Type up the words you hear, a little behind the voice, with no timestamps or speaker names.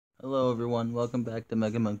Hello everyone, welcome back to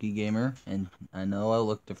MegaMonkeyGamer, and I know I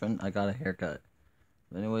look different, I got a haircut.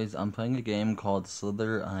 But anyways, I'm playing a game called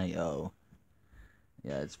Slither.io.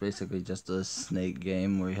 Yeah, it's basically just a snake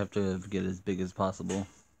game where you have to get as big as possible.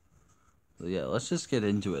 So yeah, let's just get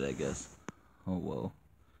into it, I guess. Oh, whoa.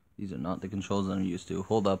 These are not the controls I'm used to.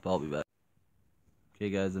 Hold up, I'll be back.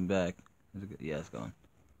 Okay guys, I'm back. Yeah, it's gone.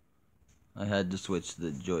 I had to switch to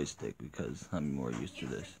the joystick because I'm more used to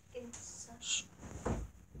this. Shh.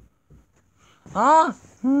 Ah!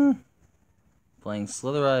 Playing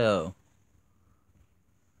Slither.io.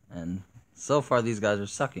 And so far these guys are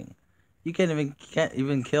sucking. You can't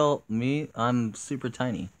even kill me. I'm super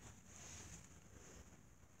tiny.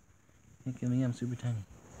 Can't kill me, I'm super tiny.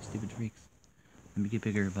 Stupid freaks. Let me get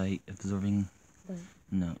bigger by absorbing. What?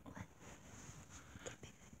 No.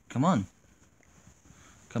 Come on.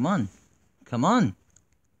 Come on. Come on.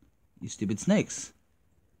 You stupid snakes.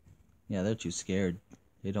 Yeah, they're too scared.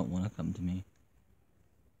 They don't want to come to me.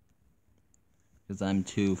 Because I'm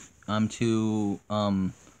too, I'm too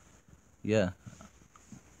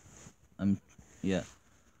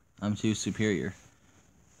superior.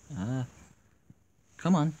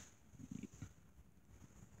 Come on.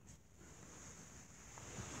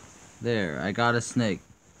 There, I got a snake.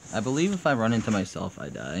 I believe if I run into myself, I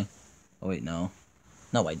die. Oh wait, no.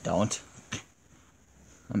 No, I don't.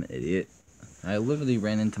 I'm an idiot. I literally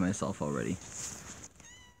ran into myself already.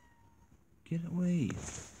 Get away.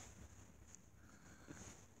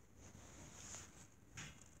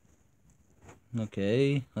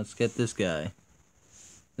 Okay, let's get this guy.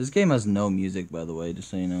 This game has no music, by the way, just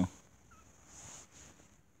so you know.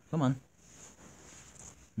 Come on.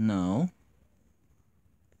 No.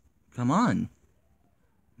 Come on.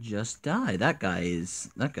 Just die. That guy is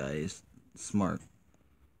smart.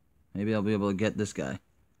 Maybe I'll be able to get this guy.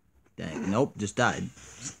 Dang, nope, just died.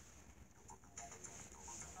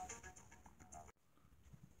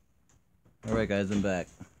 Alright guys, I'm back.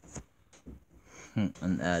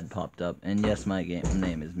 An ad popped up, and yes, my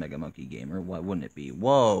name is MegaMonkeyGamer. Why wouldn't it be?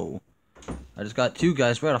 Whoa! I just got two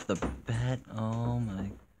guys right off the bat. Oh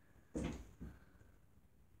my.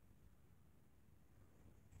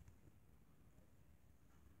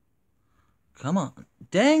 Come on.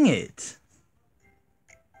 Dang it!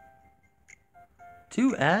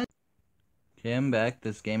 Two ads? Okay, I'm back.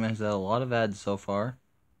 This game has had a lot of ads so far.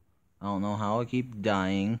 I don't know how I keep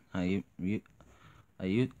dying. I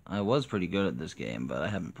was pretty good at this game, but I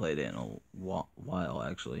haven't played it in a while,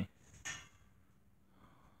 actually.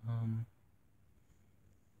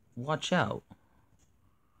 Watch out.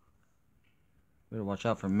 Better watch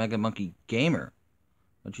out for MegaMonkeyGamer.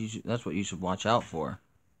 That's what you should watch out for.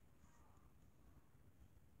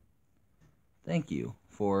 Thank you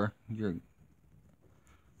for your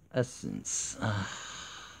essence.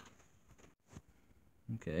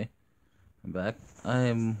 Okay. I'm back.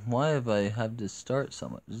 Why have I had to start so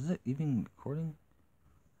much? Is it even recording?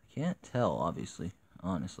 I can't tell, obviously.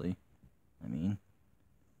 Honestly. I mean.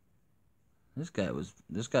 This guy was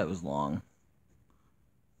long.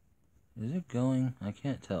 Is it going? I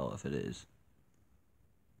can't tell if it is.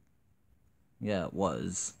 Yeah, it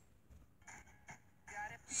was.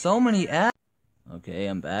 So many ads! Okay,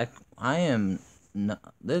 I'm back. I am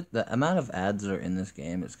not, the amount of ads that are in this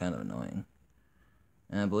game is kind of annoying.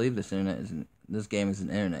 And I believe this game is an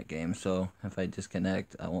internet game, so if I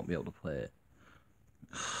disconnect, I won't be able to play it.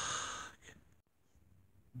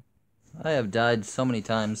 I have died so many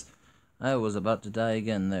times. I was about to die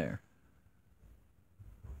again there.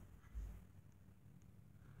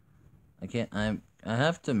 I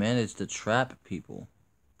have to manage to trap people,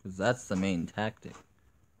 because that's the main tactic.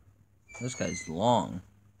 This guy's long.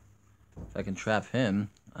 If I can trap him,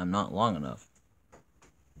 I'm not long enough.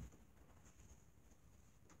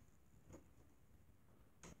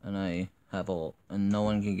 And no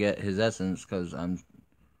one can get his essence because I'm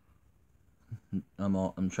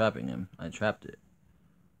trapping him. I trapped it.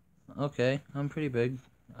 Okay, I'm pretty big.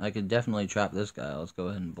 I could definitely trap this guy. Let's go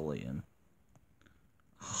ahead and bully him.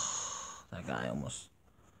 That guy almost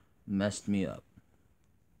messed me up.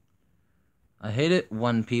 I hate it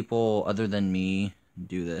when people other than me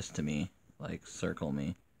do this to me. Like, circle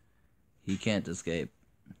me. He can't escape.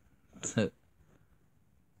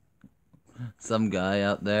 Some guy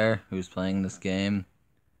out there who's playing this game,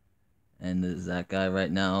 and that guy right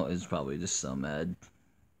now is probably just so mad.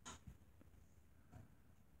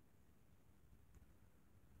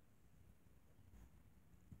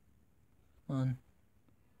 Come on.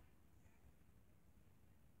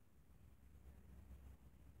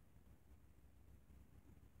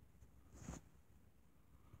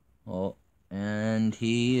 Well, and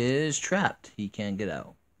he is trapped. He can't get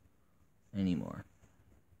out anymore.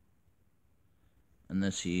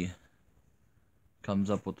 unless he comes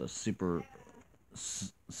up with a super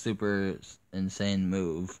insane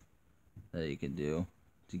move that he can do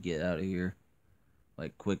to get out of here.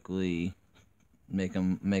 Like quickly make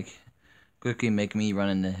me run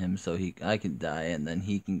into him so I can die and then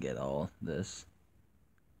he can get all this.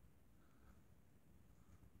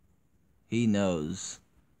 He knows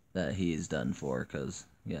that he's done for, cause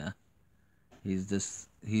yeah,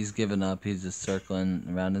 he's given up. He's just circling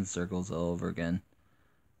around in circles all over again.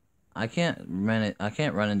 I can't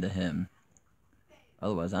run into him.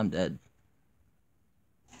 Otherwise, I'm dead.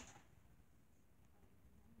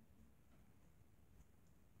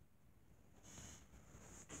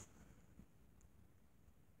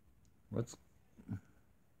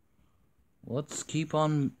 Let's keep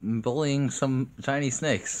on bullying some tiny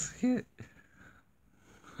snakes.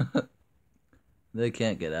 They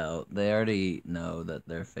can't get out. They already know that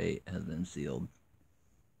their fate has been sealed.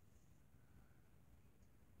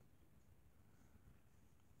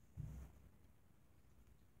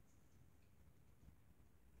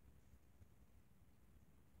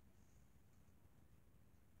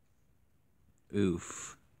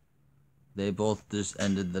 Oof. They both just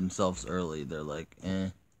ended themselves early. They're like,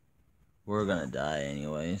 we're gonna die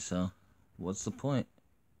anyway, so what's the point?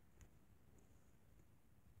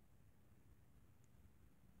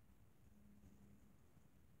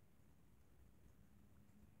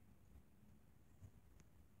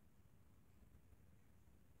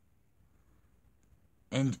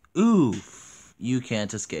 And oof, you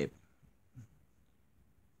can't escape.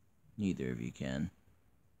 Neither of you can.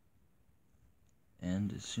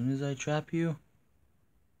 And as soon as I trap you...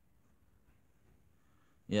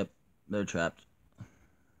 Yep, they're trapped.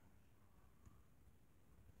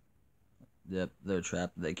 Yep, they're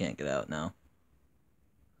trapped. They can't get out now.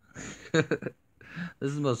 This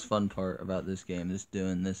is the most fun part about this game, just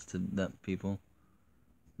doing this to people.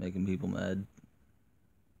 Making people mad.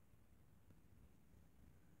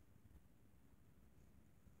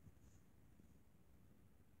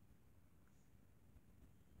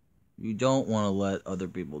 You don't want to let other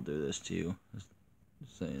people do this to you, just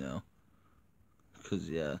so you know. Because,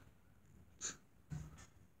 yeah.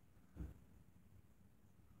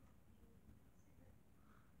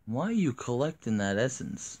 Why are you collecting that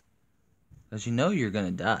essence? Because you know you're going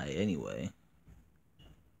to die anyway.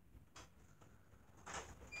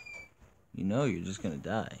 You know you're just going to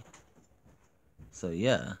die. So,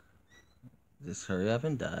 yeah. Just hurry up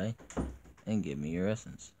and die and give me your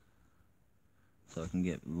essence. So I can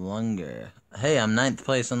get longer. Hey, I'm 9th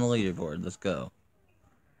place on the leaderboard. Let's go.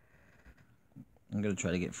 I'm going to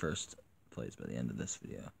try to get 1st place by the end of this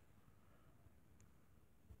video.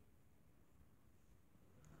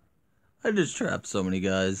 I just trapped so many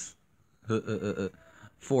guys.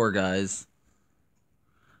 4 guys.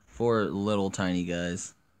 4 little tiny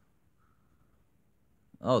guys.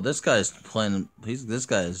 Oh, this guy's playing... This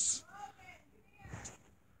guy's...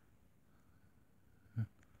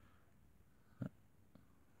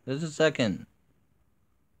 There's a second.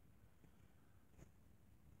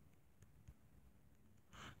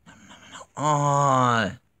 No.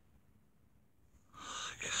 Aww.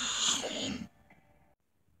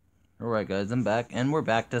 Alright guys, I'm back, and we're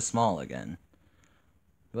back to small again.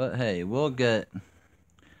 But hey, we'll get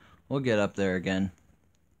up there again.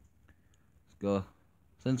 Let's go.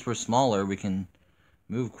 Since we're smaller, we can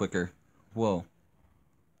move quicker. Whoa.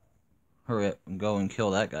 Hurry up and go and kill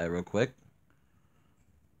that guy real quick.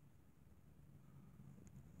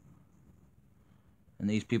 And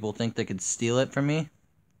these people think they could steal it from me?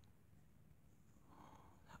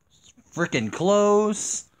 That was freaking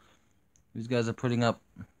close! These guys are putting up...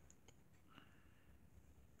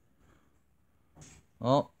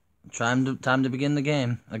 Well, time to begin the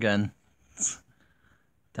game again.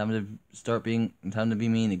 Time to be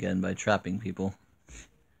mean again by trapping people.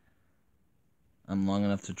 I'm long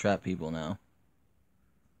enough to trap people now.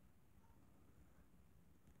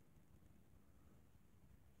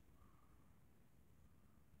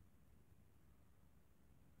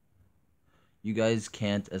 You guys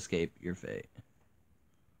can't escape your fate.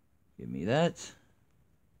 Give me that.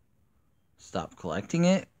 Stop collecting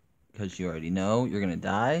it, because you already know you're gonna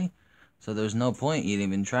die. So there's no point in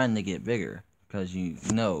even trying to get bigger, because you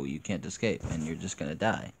know you can't escape, and you're just gonna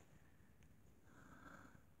die.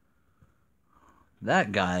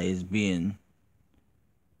 That guy is being...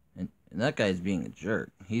 And that guy is being a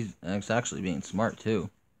jerk. He's actually being smart,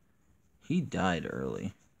 too. He died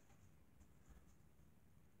early.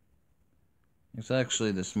 It's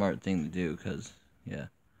actually the smart thing to do, because, yeah.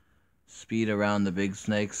 Speed around the big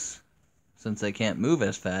snakes. Since they can't move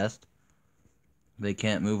as fast, they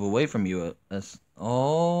can't move away from you as...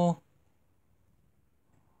 Oh!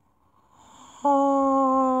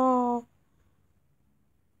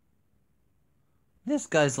 This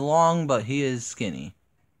guy's long, but he is skinny.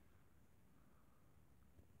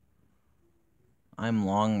 I'm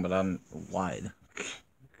long, but I'm wide.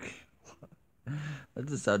 That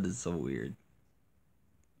just sounded so weird.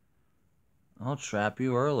 I'll trap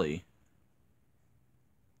you early.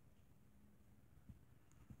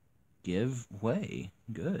 Give way.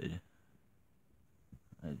 Good.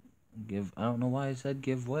 I don't know why I said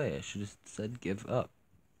give way. I should have said give up.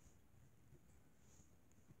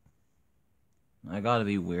 I gotta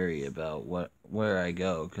be wary about where I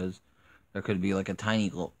go, because there could be like a tiny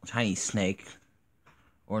snake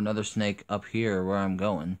or another snake up here where I'm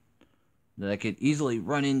going that I could easily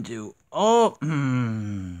run into. Oh,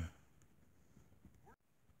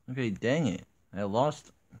 okay, dang it! I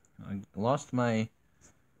lost my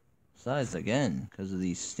size again because of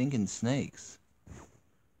these stinking snakes.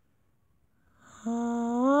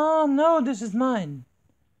 Oh no, this is mine.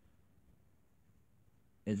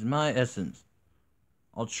 It's my essence.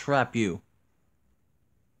 I'll trap you.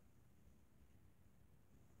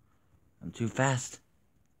 I'm too fast.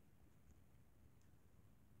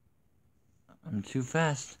 I'm too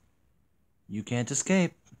fast. You can't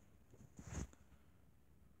escape.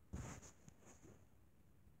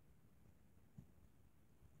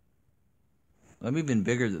 I'm even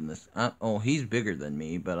bigger than this. Oh, he's bigger than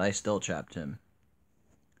me, but I still trapped him.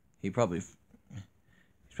 He's probably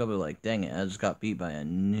like, dang it, I just got beat by a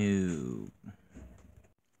noob.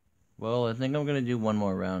 Well, I think I'm gonna do one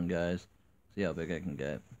more round, guys. See how big I can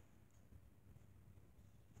get.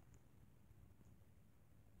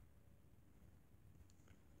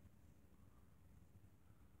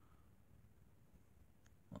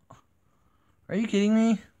 Are you kidding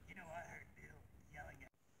me?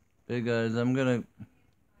 Hey guys, I know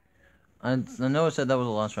I said that was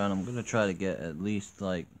the last round. I'm gonna try to get at least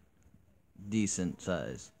like decent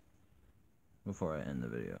size before I end the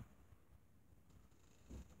video.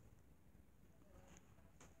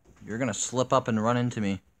 You're gonna slip up and run into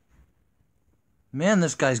me. Man,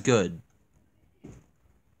 this guy's good.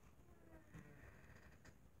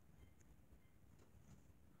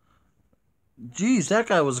 Jeez, that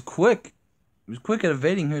guy was quick. He was quick at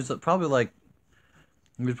evading. He was probably like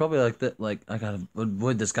that. Like, I gotta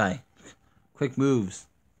avoid this guy. Quick moves.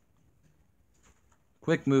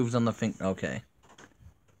 Quick moves on the finger. Okay.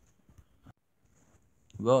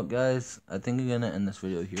 Well, guys, I think I'm gonna end this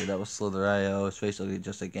video here. That was Slither.io. It's basically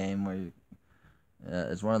just a game where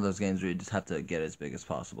it's one of those games where you just have to get as big as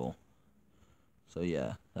possible. So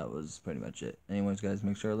yeah, that was pretty much it. Anyways, guys,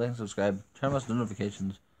 make sure to like and subscribe. Turn on those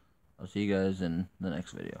notifications. I'll see you guys in the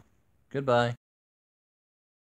next video. Goodbye.